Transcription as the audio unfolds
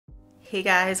Hey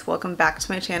guys, welcome back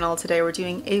to my channel. Today we're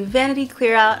doing a vanity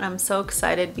clear out and I'm so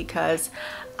excited because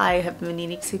I have been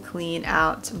needing to clean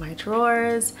out my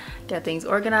drawers, get things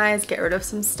organized, get rid of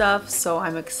some stuff. So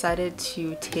I'm excited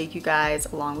to take you guys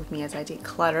along with me as I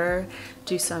declutter,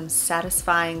 do some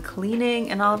satisfying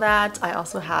cleaning and all that. I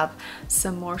also have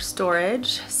some more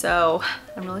storage, so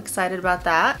I'm really excited about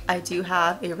that. I do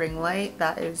have a ring light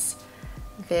that is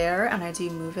there and I do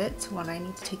move it when I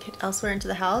need to take it elsewhere into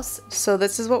the house. So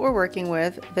this is what we're working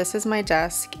with. This is my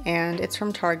desk and it's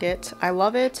from Target. I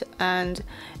love it and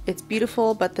it's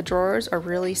beautiful, but the drawers are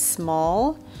really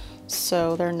small,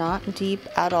 so they're not deep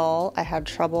at all. I had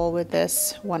trouble with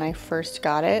this when I first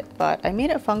got it, but I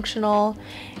made it functional.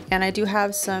 And I do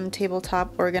have some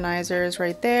tabletop organizers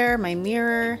right there, my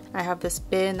mirror. I have this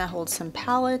bin that holds some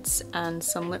palettes and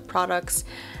some lip products.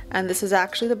 And this is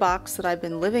actually the box that I've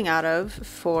been living out of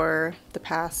for the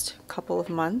past couple of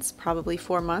months, probably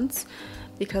 4 months,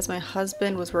 because my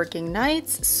husband was working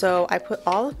nights. So I put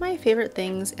all of my favorite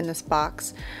things in this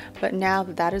box. But now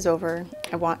that that is over,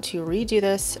 I want to redo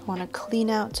this. I want to clean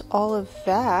out all of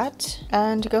that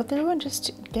and go through and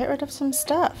just get rid of some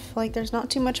stuff. Like, there's not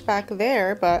too much back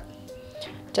there, but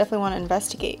definitely want to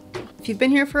investigate. If you've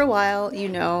been here for a while, you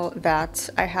know that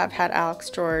I have had Alex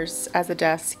drawers as a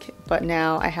desk, but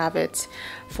now I have it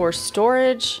for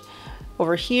storage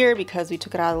over here because we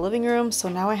took it out of the living room. So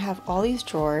now I have all these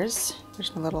drawers.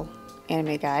 There's my little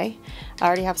anime guy. I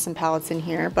already have some palettes in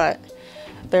here, but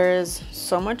there is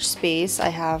so much space. I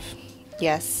have,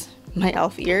 yes, my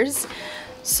elf ears.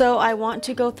 So I want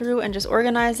to go through and just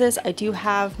organize this. I do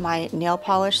have my nail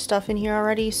polish stuff in here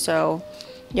already, so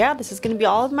yeah, this is gonna be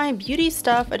all of my beauty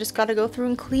stuff. I just gotta go through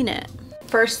and clean it.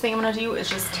 First thing I'm gonna do is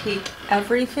just take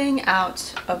everything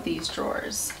out of these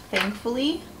drawers.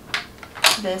 Thankfully,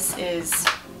 this is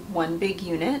one big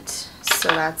unit, so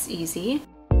that's easy.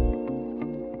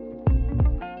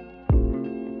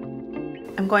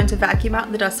 I'm going to vacuum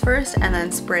out the dust first and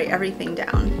then spray everything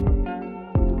down.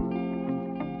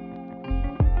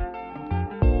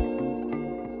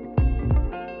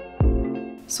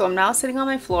 So I'm now sitting on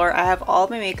my floor. I have all of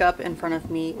my makeup in front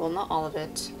of me. Well, not all of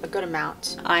it, a good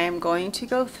amount. I am going to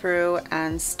go through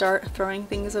and start throwing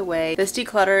things away. This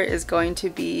declutter is going to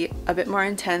be a bit more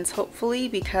intense, hopefully,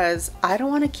 because I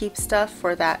don't want to keep stuff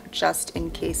for that just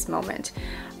in case moment.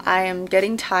 I am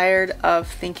getting tired of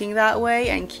thinking that way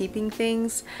and keeping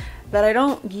things that I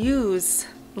don't use,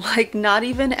 like not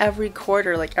even every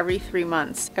quarter, like every 3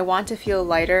 months. I want to feel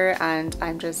lighter and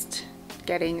I'm just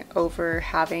getting over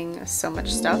having so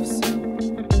much stuff.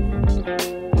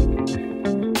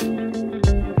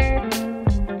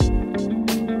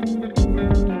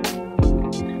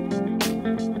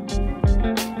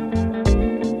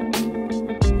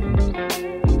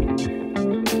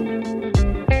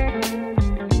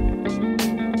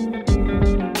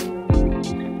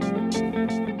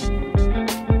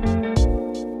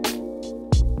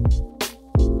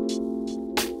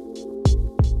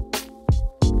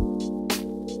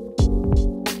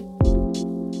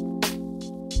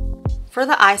 For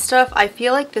the eye stuff, I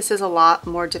feel like this is a lot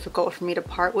more difficult for me to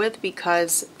part with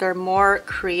because they're more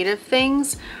creative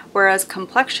things, whereas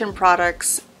complexion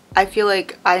products, I feel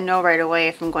like I know right away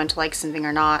if I'm going to like something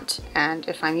or not and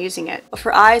if I'm using it. But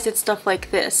for eyes, it's stuff like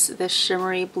this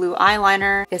shimmery blue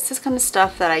eyeliner. It's this kind of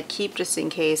stuff that I keep just in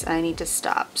case and I need to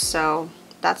stop. So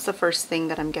that's the first thing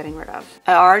that I'm getting rid of.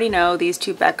 I already know these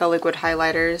two Becca liquid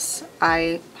highlighters.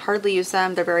 I hardly use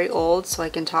them. They're very old, so I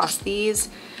can toss these.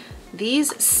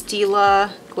 These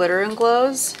Stila Glitter and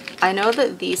Glows, I know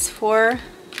that these 4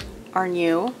 are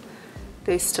new.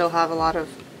 They still have a lot of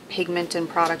pigment and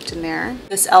product in there.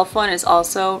 This e.l.f. one is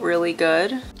also really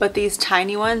good, but these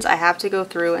tiny ones, I have to go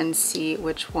through and see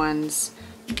which ones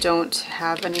don't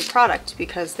have any product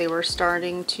because they were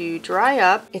starting to dry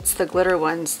up. It's the glitter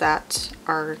ones that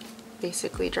are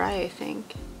basically dry, I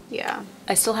think. Yeah.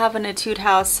 I still have an Etude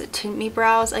House Tint Me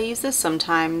Brows. I use this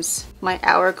sometimes. My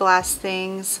Hourglass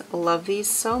things. Love these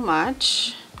so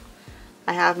much.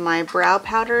 I have my brow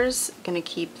powders. Gonna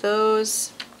keep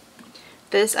those.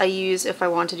 This I use if I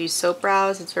want to do soap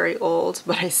brows. It's very old,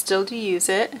 but I still do use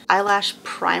it. Eyelash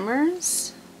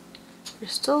primers.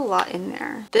 There's still a lot in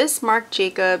there. This Marc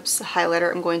Jacobs highlighter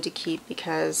I'm going to keep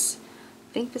because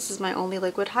I think this is my only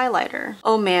liquid highlighter.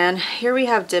 Oh man, here we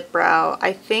have Dip Brow.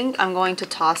 I think I'm going to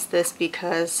toss this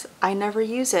because I never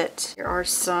use it. Here are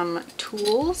some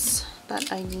tools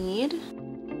that I need.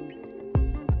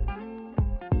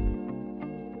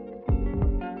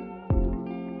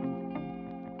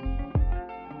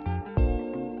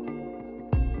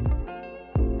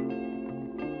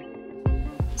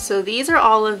 So these are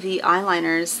all of the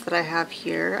eyeliners that I have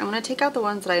here. I'm going to take out the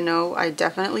ones that I know I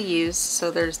definitely use. So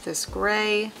there's this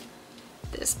gray,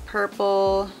 this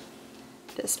purple,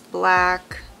 this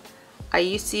black. I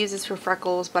used to use this for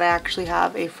freckles, but I actually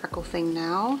have a freckle thing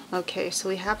now. Okay, so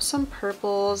we have some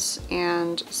purples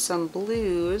and some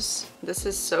blues. This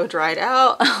is so dried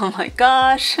out. Oh my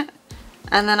gosh.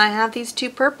 And then I have these two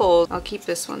purples. I'll keep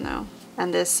this one though.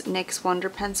 And this NYX Wonder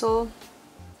Pencil.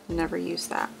 Never use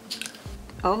that.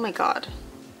 Oh my god.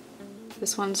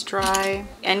 This one's dry.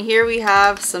 And here we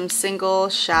have some single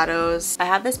shadows. I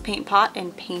have this paint pot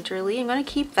in Painterly. I'm going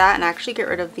to keep that and actually get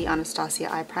rid of the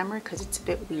Anastasia eye primer because it's a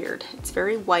bit weird. It's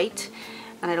very white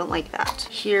and I don't like that.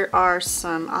 Here are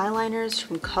some eyeliners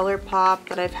from ColourPop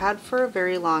that I've had for a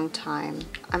very long time.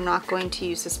 I'm not going to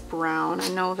use this brown, I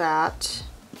know that.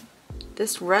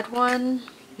 This red one,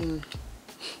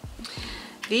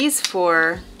 these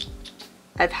four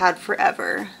I've had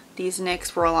forever. These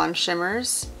NYX Roll-On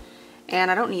Shimmers. And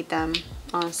I don't need them,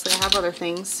 honestly. I have other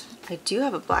things. I do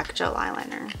have a black gel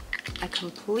eyeliner. I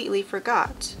completely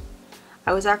forgot.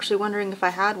 I was actually wondering if I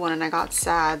had one and I got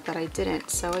sad that I didn't,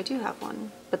 so I do have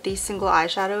one. But these single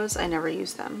eyeshadows, I never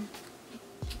use them.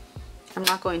 I'm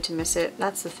not going to miss it,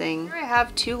 that's the thing. Here I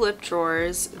have two lip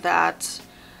drawers that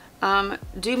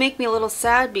do make me a little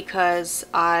sad because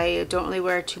I don't really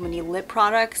wear too many lip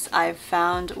products. I've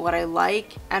found what I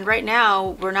like, and right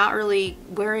now we're not really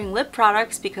wearing lip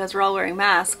products because we're all wearing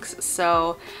masks,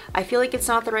 so I feel like it's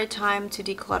not the right time to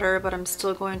declutter, but I'm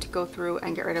still going to go through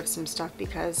and get rid of some stuff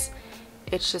because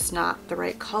it's just not the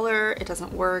right color. It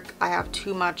doesn't work. I have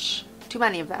too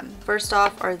many of them. First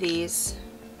off are these.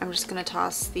 I'm just gonna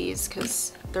toss these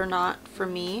because they're not for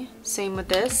me. Same with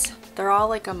this. They're all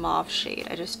like a mauve shade.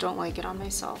 I just don't like it on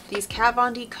myself. These Kat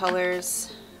Von D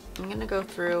colors, I'm gonna go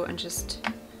through and just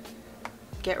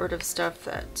get rid of stuff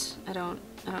that I don't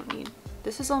need.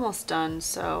 This is almost done,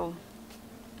 so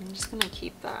I'm just gonna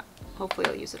keep that. Hopefully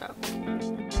I'll use it up.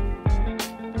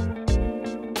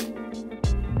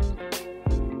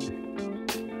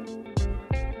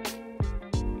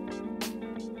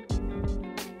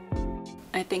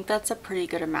 I think that's a pretty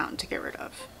good amount to get rid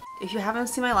of. If you haven't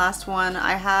seen my last one,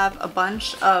 I have a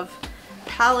bunch of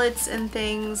palettes and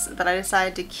things that I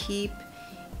decided to keep,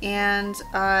 and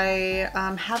I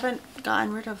haven't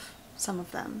gotten rid of some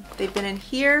of them. They've been in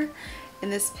here in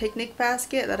this picnic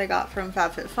basket that I got from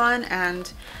FabFitFun,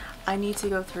 and I need to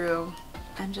go through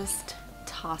and just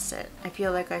toss it. I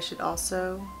feel like I should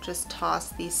also just toss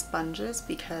these sponges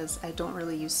because I don't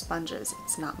really use sponges.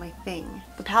 It's not my thing.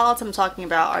 The palettes I'm talking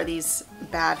about are these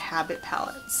Bad Habit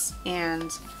palettes,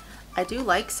 and I do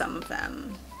like some of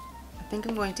them. I think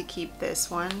I'm going to keep this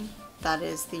one. That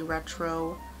is the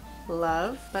Retro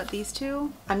Love. But these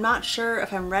two, I'm not sure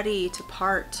if I'm ready to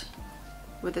part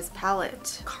with this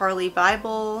palette. Carly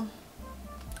Bible,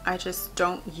 I just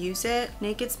don't use it.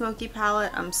 Naked Smoky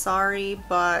palette, I'm sorry,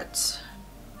 but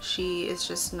she is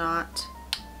just not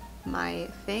my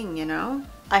thing, you know?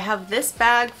 I have this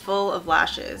bag full of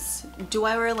lashes. Do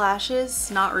I wear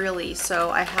lashes? Not really,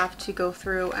 so I have to go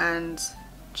through and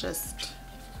just...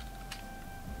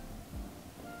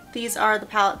 These are the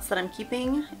palettes that I'm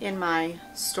keeping in my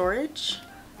storage.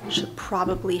 Should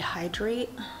probably hydrate.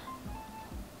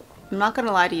 I'm not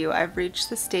gonna lie to you, I've reached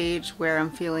the stage where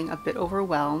I'm feeling a bit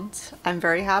overwhelmed. I'm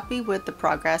very happy with the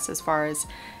progress as far as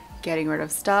getting rid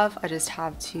of stuff. I just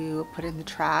have to put it in the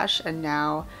trash and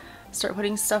now start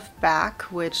putting stuff back,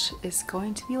 which is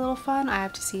going to be a little fun. I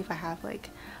have to see if I have like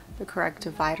the correct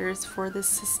dividers for this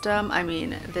system. I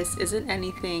mean, this isn't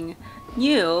anything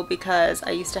new because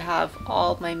I used to have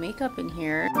all my makeup in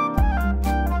here.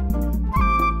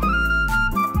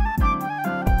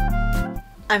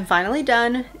 I'm finally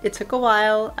done. It took a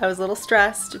while. I was a little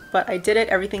stressed, but I did it.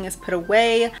 Everything is put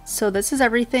away. So this is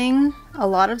everything. A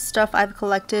lot of stuff I've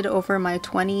collected over my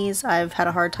 20s. I've had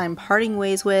a hard time parting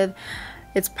ways with.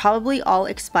 It's probably all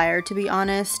expired, to be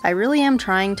honest. I really am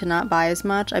trying to not buy as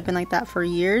much. I've been like that for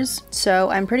years. So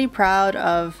I'm pretty proud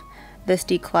of this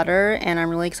declutter, and I'm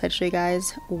really excited to show you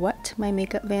guys what my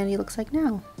makeup vanity looks like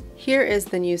now. Here is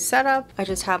the new setup. I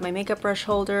just have my makeup brush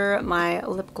holder, my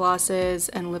lip glosses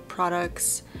and lip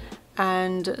products,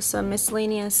 and some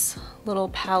miscellaneous little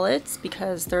palettes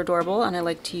because they're adorable and I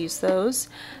like to use those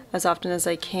as often as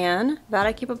I can. That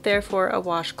I keep up there for a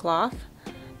washcloth.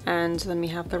 And then we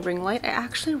have the ring light. I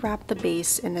actually wrapped the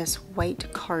base in this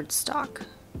white cardstock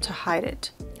to hide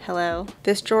it. Hello.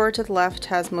 This drawer to the left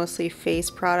has mostly face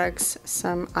products,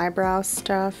 some eyebrow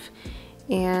stuff,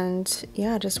 and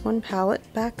yeah, just one palette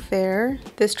back there.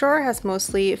 This drawer has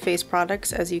mostly face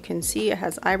products. As you can see, it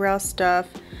has eyebrow stuff,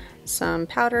 some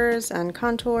powders and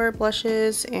contour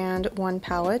blushes, and one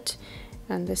palette.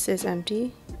 and this is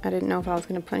empty. I didn't know if I was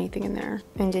going to put anything in there.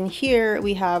 And in here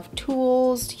we have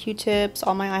tools, Q-tips,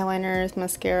 all my eyeliners,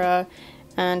 mascara,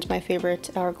 and my favorite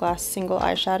Hourglass single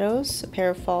eyeshadows, a pair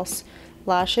of false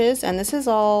lashes. And this is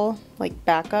all like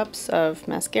backups of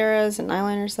mascaras and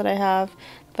eyeliners that I have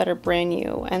that are brand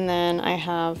new. And then I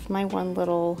have my one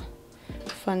little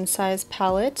fun size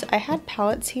palette. I had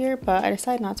palettes here, but I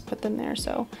decided not to put them there,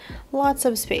 so lots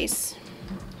of space.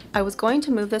 I was going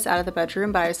to move this out of the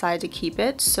bedroom, but I decided to keep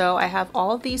it. So I have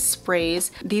all of these sprays.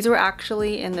 These were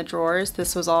actually in the drawers.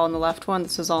 This was all in the left one,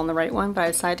 this was all in the right one, but I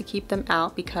decided to keep them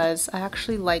out because I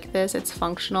actually like this. It's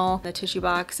functional. The tissue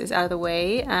box is out of the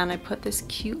way, and I put this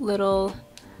cute little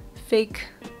fake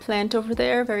plant over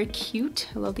there. Very cute.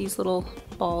 I love these little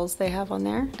balls they have on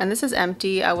there. And this is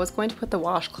empty. I was going to put the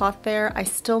washcloth there. I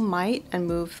still might, and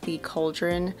move the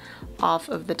cauldron off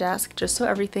of the desk just so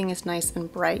everything is nice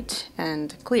and bright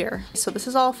and clear. So this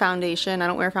is all foundation. I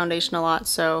don't wear foundation a lot,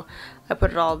 so I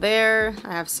put it all there.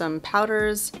 I have some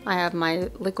powders. I have my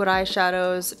liquid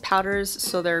eyeshadows, powders,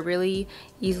 so they're really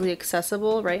easily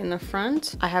accessible right in the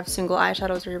front. I have single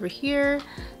eyeshadows right over here,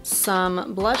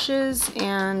 some blushes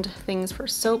and things for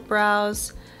soap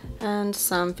brows, and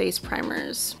some face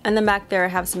primers. And then back there I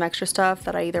have some extra stuff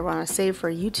that I either want to save for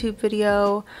a YouTube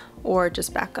video or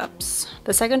just backups.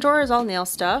 The second drawer is all nail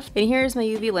stuff. And here's my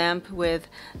UV lamp with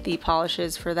the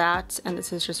polishes for that. And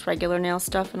this is just regular nail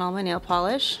stuff and all my nail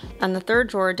polish. And the third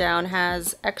drawer down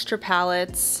has extra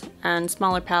palettes and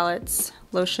smaller palettes,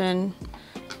 lotion,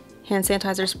 hand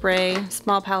sanitizer spray,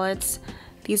 small palettes.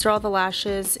 These are all the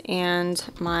lashes and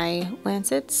my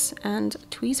lancets and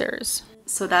tweezers.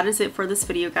 So that is it for this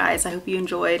video, guys. I hope you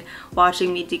enjoyed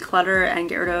watching me declutter and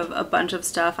get rid of a bunch of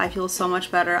stuff. I feel so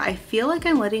much better. I feel like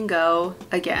I'm letting go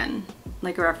again,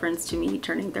 like a reference to me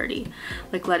turning 30.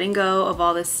 Like letting go of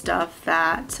all this stuff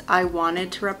that I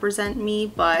wanted to represent me,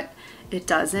 but it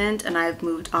doesn't, and I've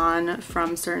moved on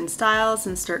from certain styles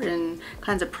and certain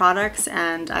kinds of products,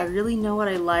 and I really know what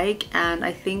I like, and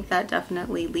I think that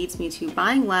definitely leads me to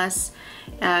buying less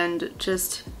and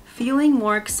just feeling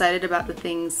more excited about the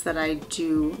things that I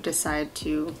do decide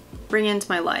to bring into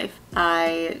my life.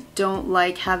 I don't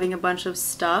like having a bunch of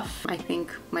stuff. I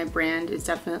think my brand is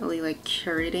definitely like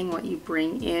curating what you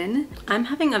bring in. I'm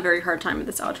having a very hard time with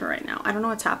this outro right now. I don't know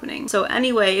what's happening. So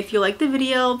anyway, if you like the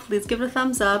video, please give it a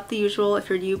thumbs up. The usual. If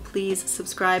you're new, please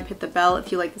subscribe, hit the bell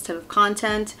if you like this type of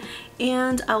content,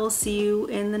 and I will see you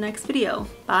in the next video.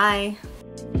 Bye.